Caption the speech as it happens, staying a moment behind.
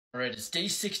Alright, it's day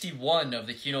 61 of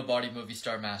the Kinobody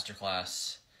Moviestar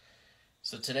Masterclass.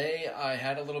 So today I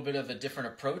had a little bit of a different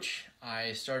approach.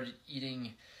 I started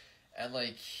eating at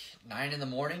like 9 in the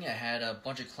morning. I had a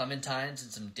bunch of clementines and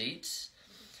some dates.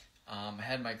 I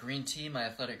had my green tea, my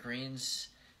athletic greens,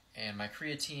 and my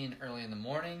creatine early in the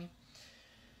morning.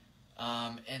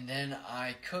 And then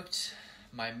I cooked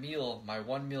my meal, my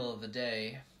one meal of the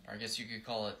day, or I guess you could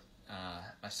call it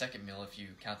my second meal if you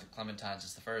count the clementines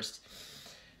as the first.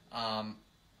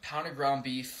 Pounded ground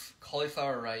beef,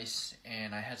 cauliflower rice,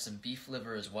 and I had some beef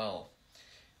liver as well.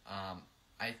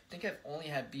 I think I've only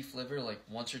had beef liver like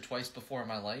once or twice before in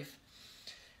my life.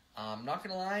 Not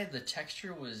gonna lie, the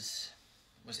texture was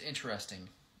interesting.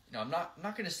 I'm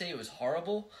not gonna say it was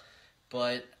horrible,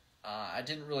 but I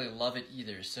didn't really love it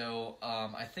either. So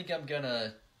I think I'm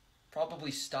gonna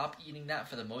probably stop eating that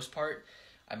for the most part.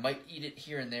 I might eat it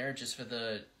here and there just for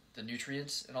the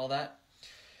nutrients and all that.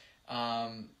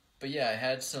 But yeah, I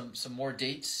had some more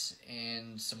dates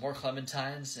and some more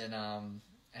clementines, and I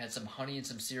had some honey and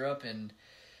some syrup, and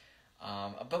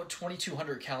about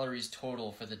 2,200 calories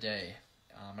total for the day.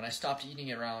 And I stopped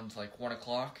eating around like 1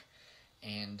 o'clock,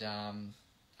 and I'm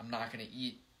not going to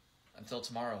eat until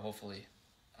tomorrow, hopefully.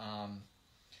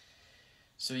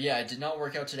 So yeah, I did not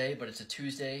work out today, but it's a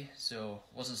Tuesday, so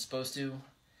wasn't supposed to.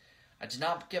 I did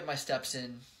not get my steps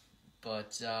in,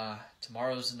 but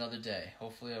tomorrow's another day.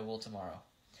 Hopefully I will tomorrow.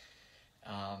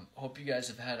 Hope you guys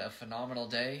have had a phenomenal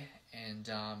day, and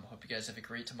hope you guys have a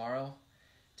great tomorrow.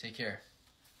 Take care.